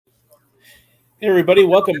Hey, everybody,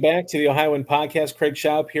 welcome back to the Ohioan Podcast. Craig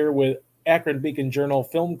Schaub here with Akron Beacon Journal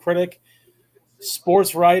film critic,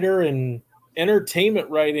 sports writer, and entertainment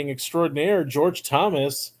writing extraordinaire, George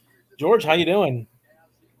Thomas. George, how you doing?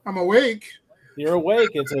 I'm awake. You're awake.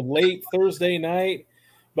 It's a late Thursday night,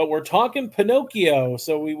 but we're talking Pinocchio.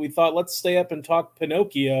 So we thought, let's stay up and talk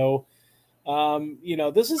Pinocchio.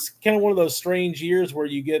 This is kind of one of those strange years where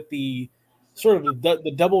you get the sort of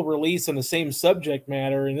the double release on the same subject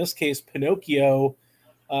matter. In this case, Pinocchio.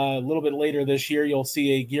 A little bit later this year, you'll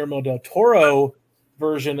see a Guillermo del Toro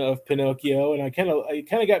version of Pinocchio, and it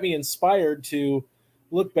kind of got me inspired to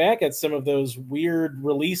look back at some of those weird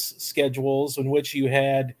release schedules in which you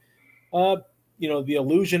had, The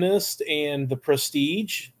Illusionist and The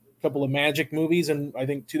Prestige, a couple of magic movies in I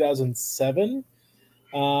think 2007.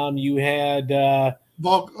 You had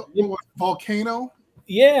Volcano.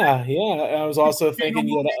 Yeah. I was also thinking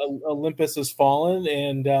you had Olympus Has Fallen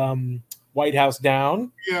and White House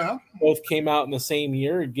Down. Yeah. Both came out in the same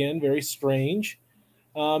year. Again, very strange.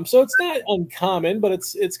 So it's not uncommon, but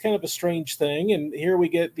it's kind of a strange thing. And here we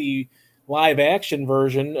get the live action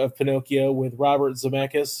version of Pinocchio with Robert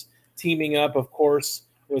Zemeckis teaming up, of course,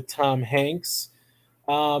 with Tom Hanks.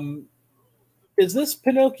 Is this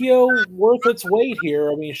Pinocchio worth its weight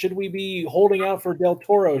here? I mean, should we be holding out for Del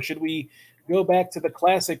Toro? Should we go back to the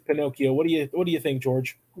classic Pinocchio? What do you think,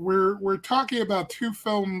 George? We're talking about two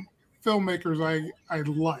filmmakers I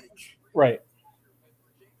like. Right.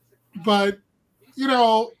 But,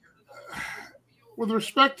 with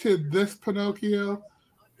respect to this Pinocchio,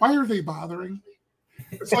 why are they bothering?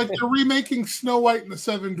 It's like they're remaking Snow White and the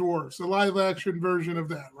Seven Dwarfs, the live action version of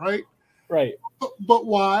that, right? Right. But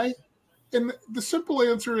why? And the simple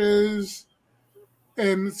answer is,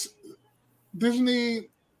 and it's Disney,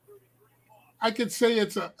 I could say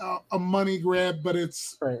it's a money grab, but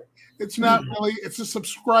it's not really. It's a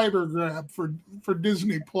subscriber grab for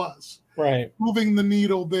Disney Plus. Right. Moving the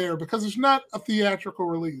needle there because it's not a theatrical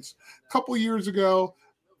release. A couple years ago,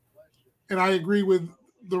 and I agree with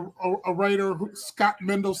a writer, Scott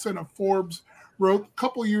Mendelson of Forbes, wrote a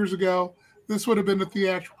couple years ago, this would have been a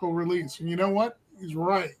theatrical release. And you know what? He's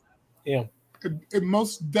right. Yeah. It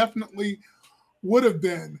most definitely would have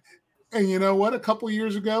been. And you know what? A couple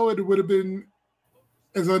years ago, it would have been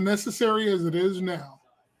as unnecessary as it is now.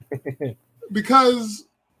 Because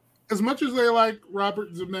as much as they like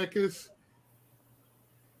Robert Zemeckis,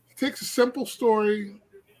 he takes a simple story,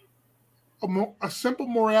 a simple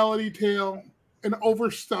morality tale, and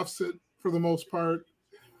overstuffs it for the most part.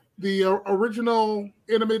 The original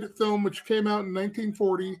animated film, which came out in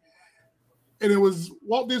 1940, and it was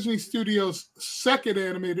Walt Disney Studios' second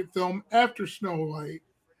animated film after Snow White.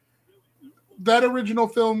 That original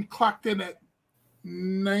film clocked in at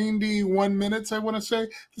 91 minutes, I want to say.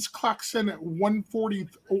 This clocks in at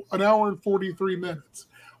an hour and 43 minutes,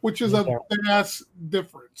 which is a vast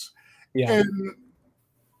difference. Yeah.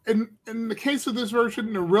 And in the case of this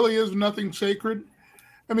version, there really is nothing sacred.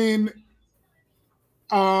 I mean,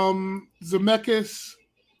 Zemeckis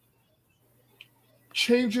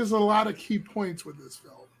changes a lot of key points with this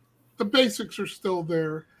film. The basics are still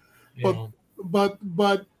there, but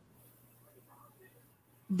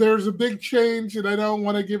there's a big change, and I don't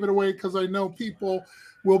want to give it away because I know people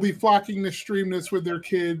will be flocking to stream this with their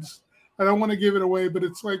kids. I don't want to give it away, but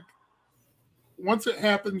it's like once it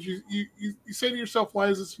happens, you say to yourself, why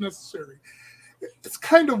is this necessary? It's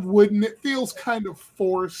kind of wooden. It feels kind of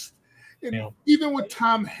forced. And even with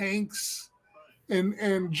Tom Hanks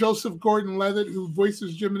and Joseph Gordon-Levitt, who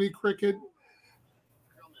voices Jiminy Cricket,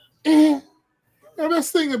 the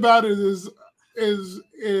best thing about it is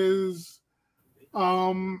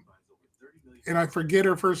and I forget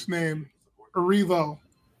her first name, Erivo.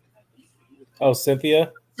 Oh,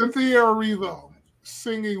 Cynthia Erivo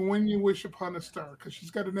singing When You Wish Upon a Star, because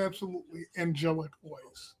she's got an absolutely angelic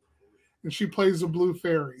voice. And she plays a blue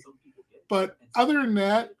fairy. But other than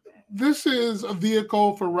that, this is a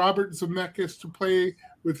vehicle for Robert Zemeckis to play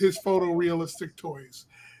with his photorealistic toys.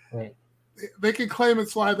 Right. They can claim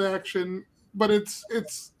it's live action, but it's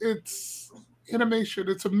animation.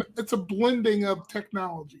 It's a blending of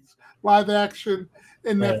technologies, live action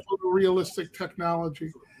and that photorealistic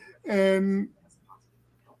technology. And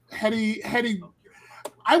had he,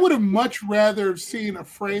 I would have much rather seen a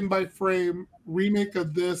frame by frame remake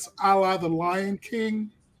of this, a la The Lion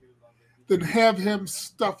King, than have him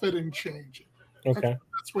stuff it and change it. Okay, that's the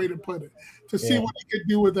best way to put it. To see what he could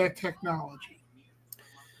do with that technology.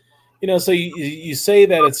 So you say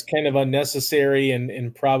that it's kind of unnecessary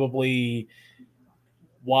and probably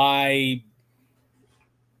why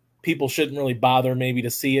people shouldn't really bother maybe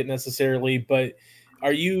to see it necessarily, but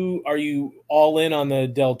are you all in on the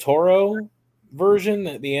Del Toro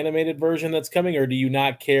version, the animated version that's coming, or do you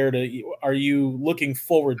not care to? Are you looking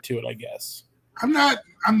forward to it? I guess.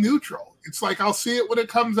 I'm neutral. It's like I'll see it when it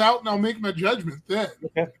comes out and I'll make my judgment then.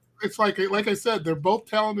 Okay. It's like I said, they're both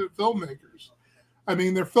talented filmmakers. I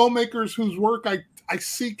mean, they're filmmakers whose work I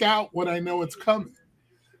seek out when I know it's coming.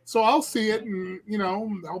 So I'll see it and,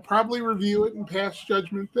 I'll probably review it and pass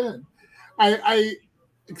judgment then. I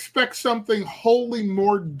expect something wholly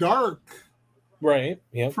more dark, right?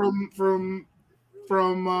 Yeah. From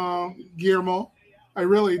Guillermo. I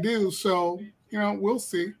really do. So, we'll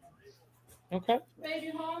see. Okay.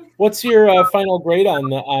 What's your final grade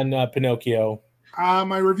on Pinocchio?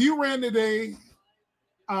 My review ran today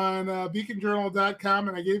on beaconjournal.com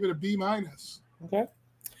and I gave it a B-. Okay.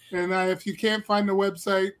 And if you can't find the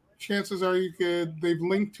website, chances are they've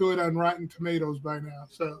linked to it on Rotten Tomatoes by now.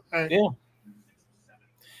 So yeah.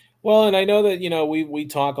 Well, and I know that we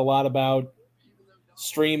talk a lot about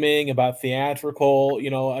streaming, about theatrical.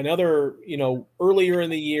 Another earlier in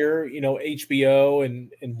the year, HBO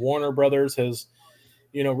and Warner Brothers has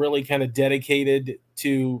really kind of dedicated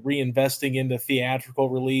to reinvesting into theatrical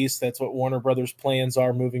release. That's what Warner Brothers plans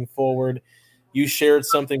are moving forward. You shared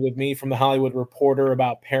something with me from the Hollywood Reporter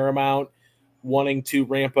about Paramount wanting to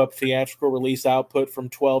ramp up theatrical release output from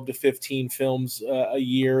 12 to 15 films a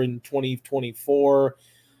year in 2024.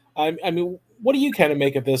 I mean, what do you kind of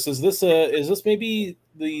make of this? Is this maybe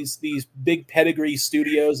these big pedigree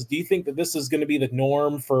studios? Do you think that this is going to be the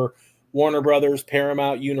norm for Warner Brothers,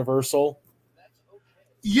 Paramount, Universal?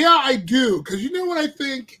 Yeah, I do, because what I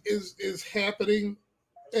think is happening,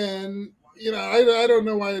 and I don't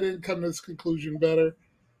know why I didn't come to this conclusion better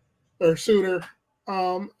or sooner.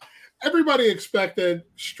 Everybody expected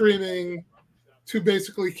streaming to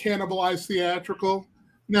basically cannibalize theatrical.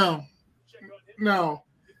 No.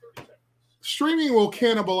 Streaming will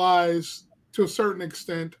cannibalize to a certain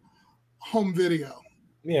extent home video.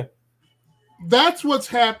 Yeah. That's what's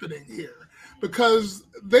happening here, because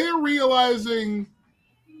they're realizing,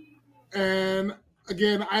 and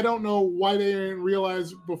again, I don't know why they didn't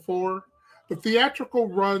realize it before, but theatrical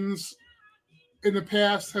runs in the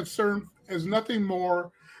past have served as nothing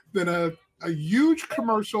more than a huge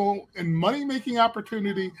commercial and money-making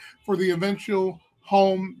opportunity for the eventual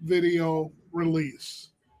home video release.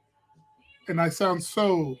 And I sound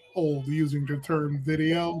so old using the term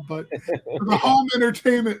video, but the home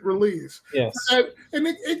entertainment release. Yes. And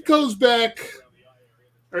it goes back,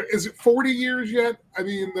 is it 40 years yet? I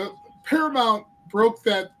mean, the Paramount broke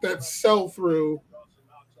that sell-through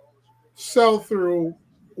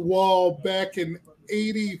wall back in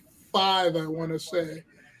 85, I want to say.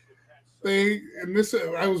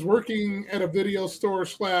 I was working at a video store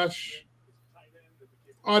 /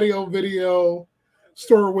 audio video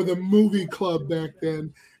store with a movie club back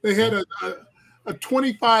then. They had a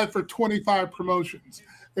 25 for 25 promotions.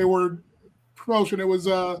 It was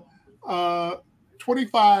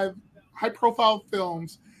 25 high-profile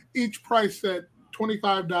films, each priced at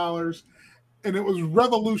 $25, and it was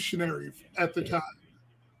revolutionary at the time.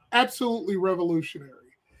 Absolutely revolutionary.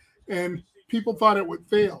 And people thought it would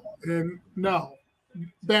fail. And no.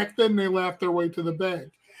 Back then, they laughed their way to the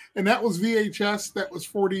bank. And that was VHS. That was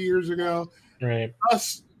 40 years ago. Right.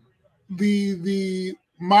 Plus, the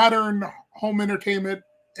modern home entertainment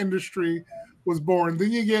industry was born.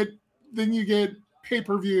 Then you get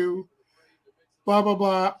pay-per-view, blah blah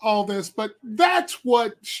blah, all this. But that's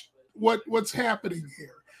what's happening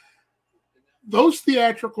here. Those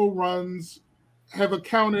theatrical runs have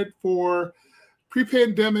accounted for,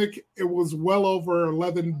 pre-pandemic, it was well over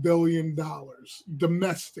 $11 billion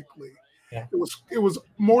domestically. Yeah. It was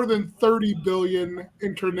more than $30 billion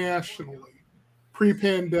internationally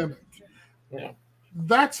pre-pandemic. Yeah.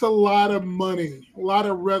 That's a lot of money, a lot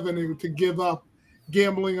of revenue to give up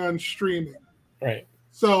gambling on streaming. Right.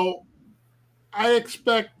 So I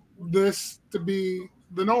expect this to be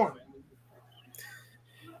the norm.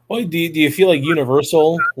 Well, do you feel like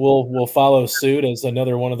Universal will follow suit as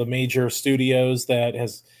another one of the major studios that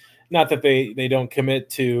has, not that they don't commit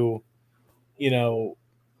to,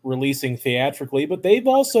 releasing theatrically, but they've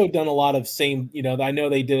also done a lot of same, I know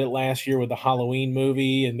they did it last year with the Halloween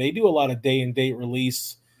movie, and they do a lot of day and date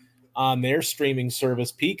release on their streaming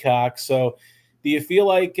service, Peacock. So do you feel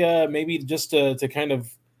like maybe just to kind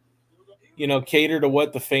of, cater to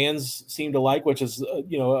what the fans seem to like, which is,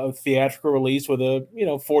 a theatrical release with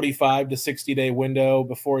a, 45 to 60 day window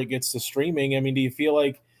before it gets to streaming? I mean, do you feel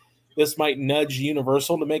like this might nudge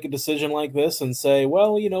Universal to make a decision like this and say,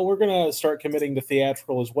 well, we're going to start committing to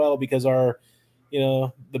theatrical as well, because our,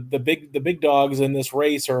 the big dogs in this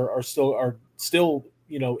race are still,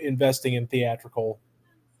 investing in theatrical?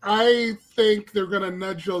 I think they're going to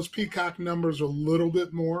nudge those Peacock numbers a little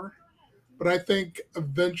bit more, but I think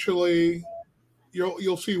eventually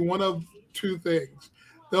you'll see one of two things.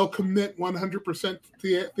 They'll commit 100%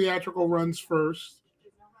 theatrical runs first,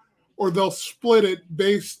 or they'll split it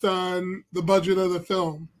based on the budget of the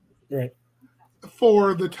film Right.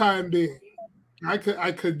 for the time being. I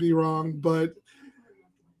could be wrong, but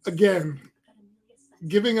again,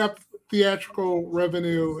 giving up theatrical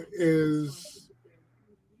revenue is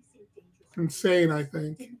insane, I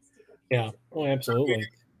think. Yeah. Oh, absolutely.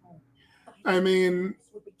 I mean,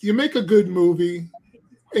 you make a good movie,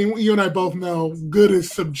 and you and I both know good is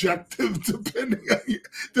subjective depending Right.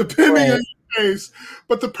 on your case.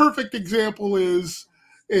 But the perfect example is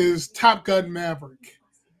Top Gun Maverick.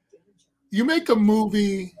 You make a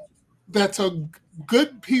movie that's a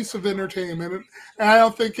good piece of entertainment, and I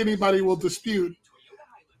don't think anybody will dispute,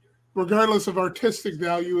 regardless of artistic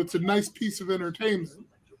value, it's a nice piece of entertainment.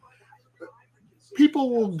 People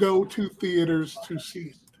will go to theaters to see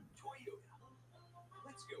it.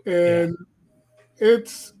 Yeah. And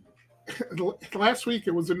it's last week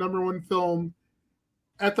it was the number one film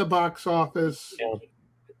at the box office Yeah.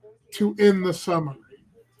 to end the summer,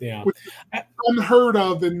 Yeah. which is unheard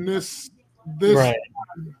of in this Right.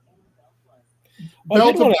 Well,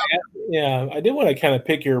 I did want to kind of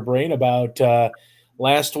pick your brain about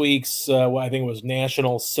last week's. I think it was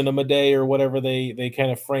National Cinema Day or whatever they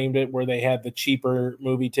kind of framed it, where they had the cheaper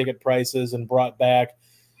movie ticket prices and brought back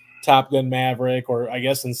Top Gun Maverick, or I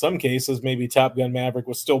guess in some cases maybe Top Gun Maverick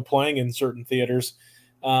was still playing in certain theaters.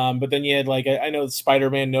 But then you had I know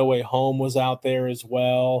Spider-Man No Way Home was out there as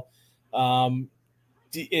well.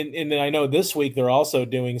 And I know this week they're also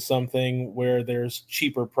doing something where there's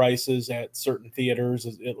cheaper prices at certain theaters,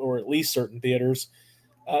 or at least certain theaters.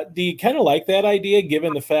 Do you kind of like that idea,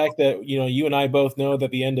 given the fact that you and I both know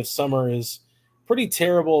that the end of summer is pretty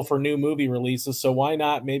terrible for new movie releases? So why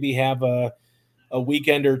not maybe have a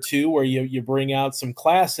weekend or two where you bring out some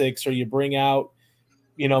classics, or you bring out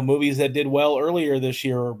movies that did well earlier this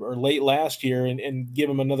year or late last year, and give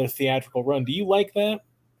them another theatrical run? Do you like that?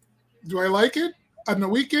 Do I like it? On the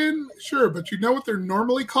weekend, sure, but you know what they're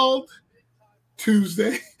normally called?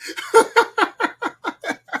 Tuesday.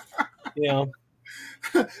 Yeah.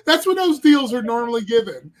 That's when those deals are normally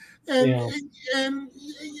given. And Yeah. and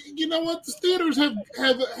you know what? The theaters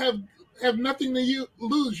have nothing to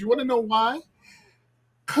lose. You want to know why?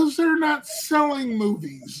 Because they're not selling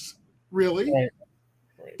movies, really. Right.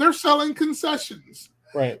 They're selling concessions.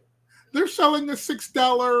 Right. They're selling a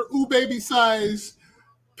 $6 ooh baby size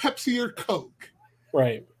Pepsi or Coke.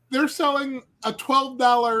 Right. They're selling a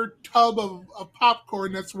 $12 tub of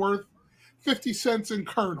popcorn that's worth 50 cents in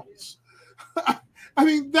kernels. I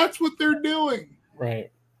mean, that's what they're doing. Right.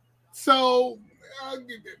 So,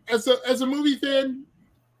 as a movie fan,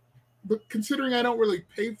 but considering I don't really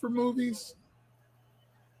pay for movies,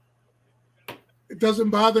 it doesn't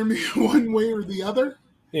bother me one way or the other.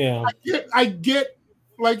 Yeah. I get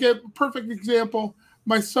like a perfect example.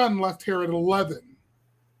 My son left here at 11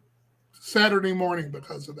 Saturday morning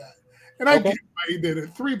because of that. And I get why he did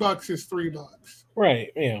it. $3 is $3.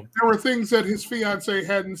 Right. Yeah. There were things that his fiance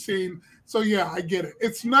hadn't seen. So yeah, I get it.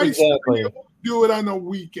 It's nice Exactly. to be able to do it on a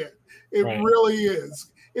weekend. It really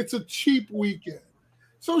is. It's a cheap weekend.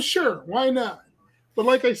 So sure, why not? But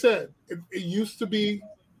like I said, it used to be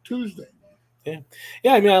Tuesday. Yeah.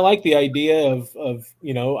 Yeah. I mean, I like the idea of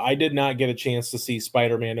I did not get a chance to see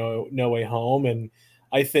Spider-Man No Way Home. And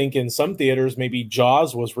I think in some theaters, maybe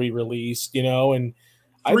Jaws was re-released, and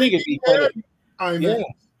I think it'd be kind of,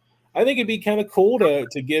 I think it'd be kind of cool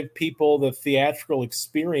to give people the theatrical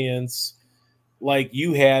experience like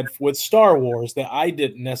you had with Star Wars that I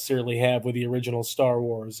didn't necessarily have with the original Star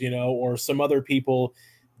Wars, or some other people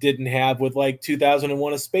didn't have with like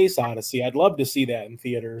 2001: A Space Odyssey. I'd love to see that in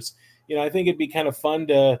theaters. I think it'd be kind of fun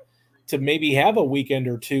to maybe have a weekend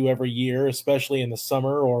or two every year, especially in the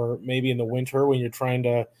summer or maybe in the winter when you're trying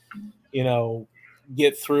to,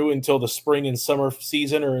 get through until the spring and summer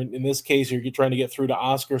season, or in this case, you're trying to get through to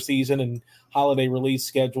Oscar season and holiday release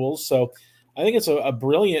schedules. So I think it's a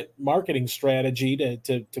brilliant marketing strategy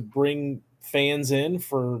to bring fans in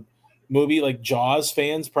for movie like Jaws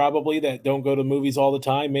fans, probably that don't go to movies all the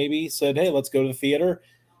time, maybe said, hey, let's go to the theater.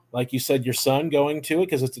 Like you said, your son going to it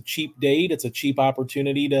because it's a cheap date. It's a cheap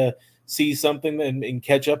opportunity to see something and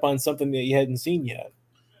catch up on something that you hadn't seen yet.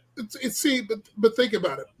 But think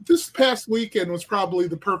about it. This past weekend was probably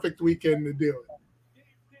the perfect weekend to do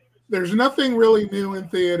it. There's nothing really new in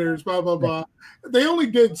theaters, blah, blah, blah. They only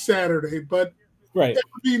did Saturday, but it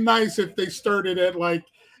would be nice if they started at like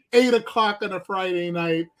 8 o'clock on a Friday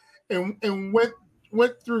night and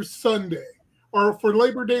went through Sunday, or for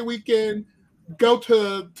Labor Day weekend, go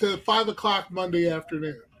to 5 o'clock Monday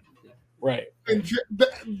afternoon. Right. And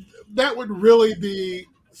that would really be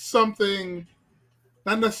something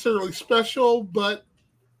not necessarily special, but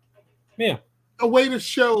Yeah. a way to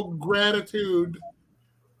show gratitude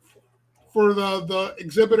for the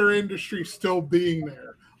exhibitor industry still being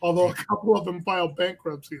there. Although a couple of them filed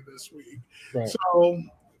bankruptcy this week. Right. So,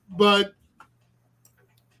 but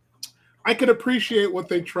I could appreciate what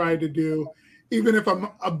they tried to do, even if I'm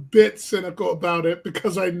a bit cynical about it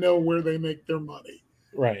because I know where they make their money.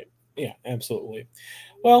 Right. Yeah, absolutely.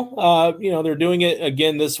 Well, they're doing it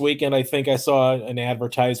again this weekend. I think I saw an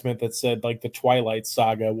advertisement that said like the Twilight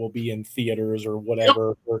Saga will be in theaters or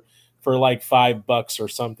whatever for like $5 or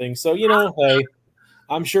something. So, hey,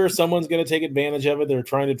 I'm sure someone's going to take advantage of it. They're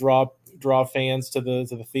trying to draw fans to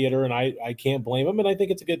the theater, and I can't blame them, and I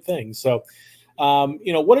think it's a good thing. So,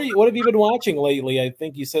 what have you been watching lately? I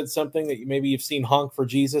think you said something that maybe you've seen Honk for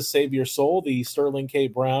Jesus, Save Your Soul, the Sterling K.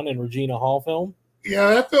 Brown and Regina Hall film.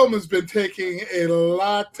 Yeah, that film has been taking a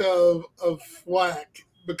lot of flack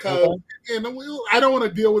because, and I don't want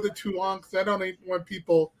to deal with it too long because I don't want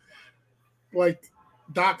people like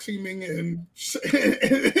doxing me and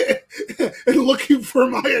looking for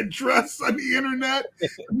my address on the internet,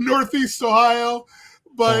 Northeast Ohio.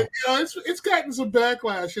 But it's gotten some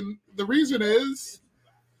backlash, and the reason is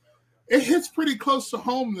it hits pretty close to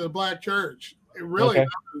home to the Black church. It really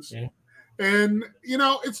does. Yeah. And,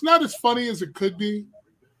 it's not as funny as it could be.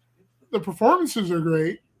 The performances are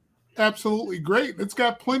great. Absolutely great. It's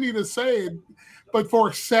got plenty to say. But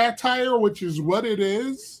for satire, which is what it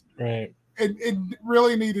is, right, it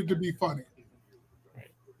really needed to be funny. Right.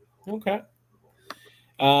 Okay.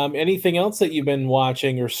 Anything else that you've been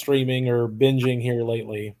watching or streaming or binging here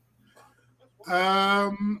lately?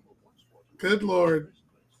 Good Lord.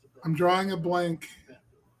 I'm drawing a blank.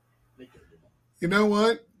 You know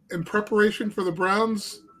what? In preparation for the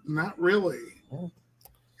Browns, not really.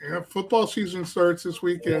 Yeah, football season starts this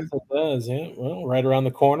weekend. Yes, it does. Yeah, well, right around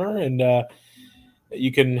the corner, and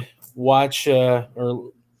you can watch George's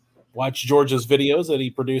videos that he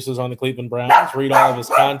produces on the Cleveland Browns. Read all of his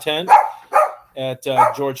content at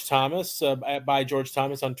George Thomas by George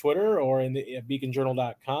Thomas on Twitter or in the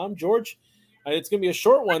beaconjournal.com. George, it's going to be a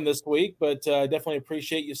short one this week, but definitely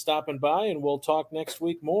appreciate you stopping by, and we'll talk next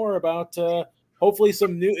week more about. Hopefully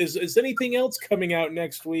some new is anything else coming out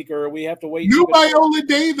next week, or we have to wait? New Viola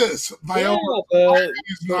Davis. Viola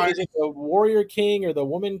is it the Warrior King or the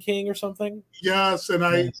Woman King or something? Yes, and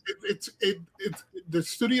it's the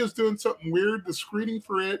studio's doing something weird. The screening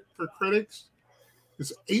for critics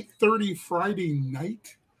is 8:30 Friday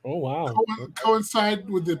night. Oh wow! Coincide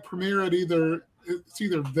with the premiere at either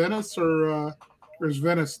Venice or is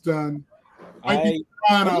Venice done? I think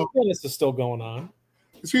Venice is still going on.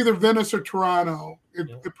 It's either Venice or Toronto.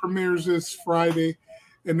 It premieres this Friday,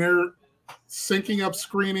 and they're syncing up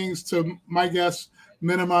screenings to, my guess,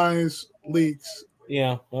 minimize leaks.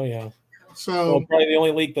 Yeah. Oh, yeah. So probably the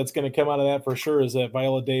only leak that's going to come out of that for sure is that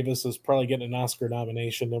Viola Davis is probably getting an Oscar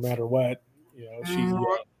nomination no matter what.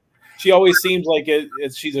 She always seems like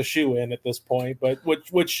she's a shoo-in at this point, but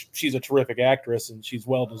which she's a terrific actress and she's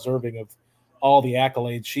well deserving of all the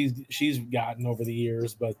accolades she's gotten over the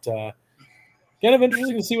years, but. Kind of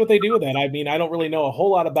interesting to see what they do with that. I mean, I don't really know a whole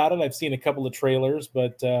lot about it. I've seen a couple of trailers,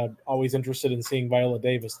 but always interested in seeing Viola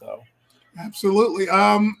Davis, though. Absolutely.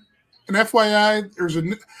 An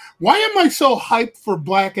FYI, why am I so hyped for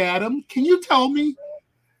Black Adam? Can you tell me?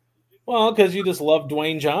 Well, because you just love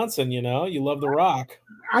Dwayne Johnson, you love The Rock.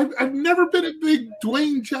 I've never been a big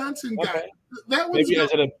Dwayne Johnson guy. Okay. Maybe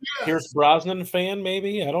is it a Pierce Brosnan fan?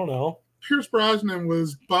 Maybe I don't know. Pierce Brosnan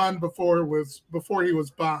was Bond before he was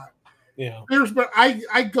Bond. Yeah, but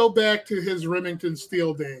I go back to his Remington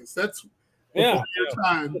Steele days. That's before your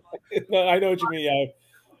time. I know what you mean.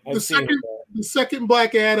 The second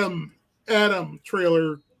Black Adam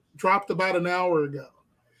trailer dropped about an hour ago.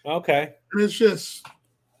 Okay, and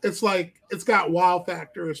it's like it's got wow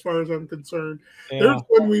factor as far as I'm concerned. Yeah. There's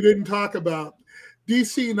one we didn't talk about: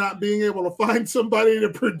 DC not being able to find somebody to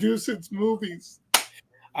produce its movies.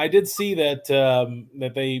 I did see that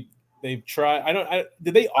they've tried.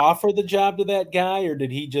 Did they offer the job to that guy, or did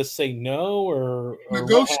he just say no? Or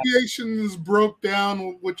negotiations broke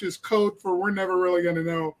down, which is code for we're never really going to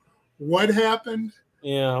know what happened.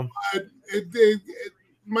 Yeah, but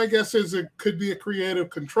my guess is it could be a creative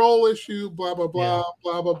control issue. Blah blah blah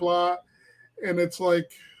blah blah blah, and it's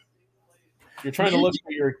like you're trying to look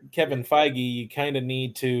for your Kevin Feige. You kind of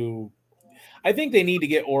need to. I think they need to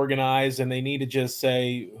get organized and they need to just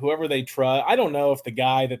say whoever they trust. I don't know if the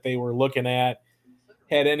guy that they were looking at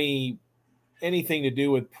had anything to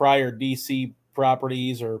do with prior DC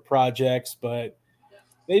properties or projects, but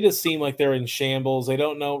they just seem like they're in shambles. They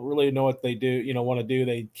don't really know what they do, want to do.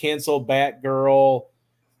 They canceled Batgirl.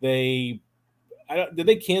 Did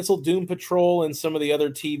they cancel Doom Patrol and some of the other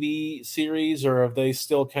TV series, or have they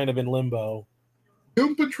still kind of in limbo?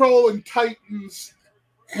 Doom Patrol and Titans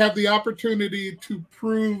have the opportunity to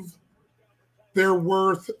prove their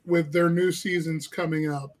worth with their new seasons coming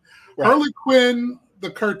up. Right. Harley Quinn,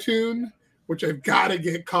 the cartoon, which I've got to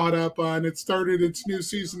get caught up on. It started its new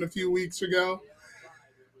season a few weeks ago.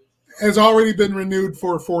 Has already been renewed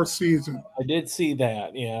for a 4th season. I did see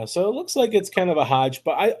that, yeah. So it looks like it's kind of a hodge,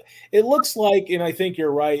 but it looks like, and I think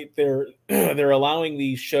you're right, they're allowing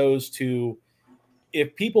these shows to,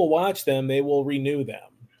 if people watch them, they will renew them,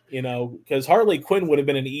 because Harley Quinn would have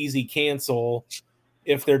been an easy cancel.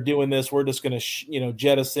 If they're doing this, we're just going to,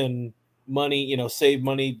 jettison money, save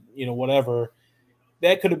money, whatever.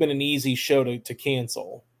 That could have been an easy show to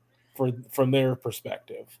cancel from their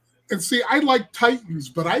perspective. And see, I like Titans,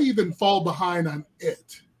 but I even fall behind on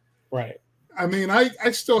it. Right. I mean, I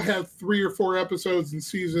still have 3 or 4 episodes in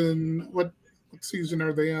season. What season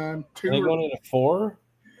are they on? 2? Are they going into 4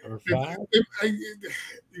 or 5?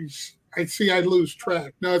 I see. I lose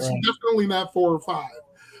track. No, it's definitely not 4 or 5.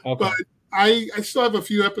 Okay. But I still have a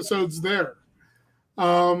few episodes there.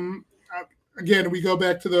 Again, we go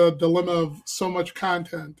back to the dilemma of so much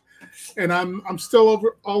content, and I'm still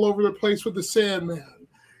all over the place with the Sandman.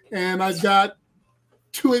 And I've got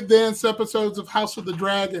 2 advanced episodes of House of the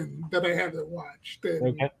Dragon that I haven't watched.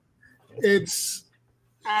 And it's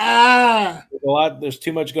there's a lot. There's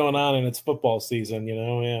too much going on, and it's football season.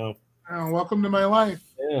 Yeah. Welcome to my life.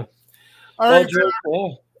 Yeah. All right.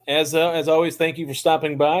 Joe, as always, thank you for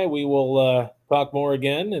stopping by. We will talk more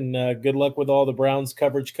again, and good luck with all the Browns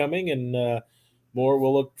coverage coming, and more.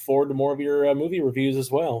 We'll look forward to more of your movie reviews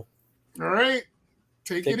as well. All right.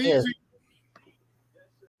 Take it care. Easy.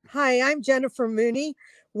 Hi, I'm Jennifer Mooney.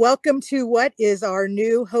 Welcome to what is our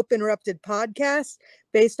new Hope Interrupted podcast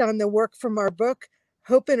based on the work from our book,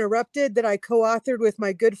 Hope Interrupted, that I co-authored with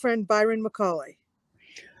my good friend Byron McCauley.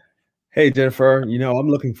 Hey, Jennifer, I'm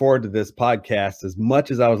looking forward to this podcast as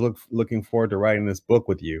much as I was looking forward to writing this book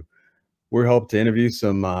with you. We hope to interview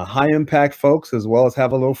some high-impact folks as well as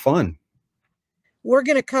have a little fun. We're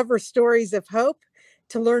going to cover stories of hope.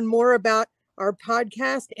 To learn more about our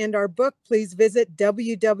podcast and our book, please visit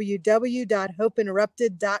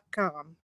www.hopeinterrupted.com.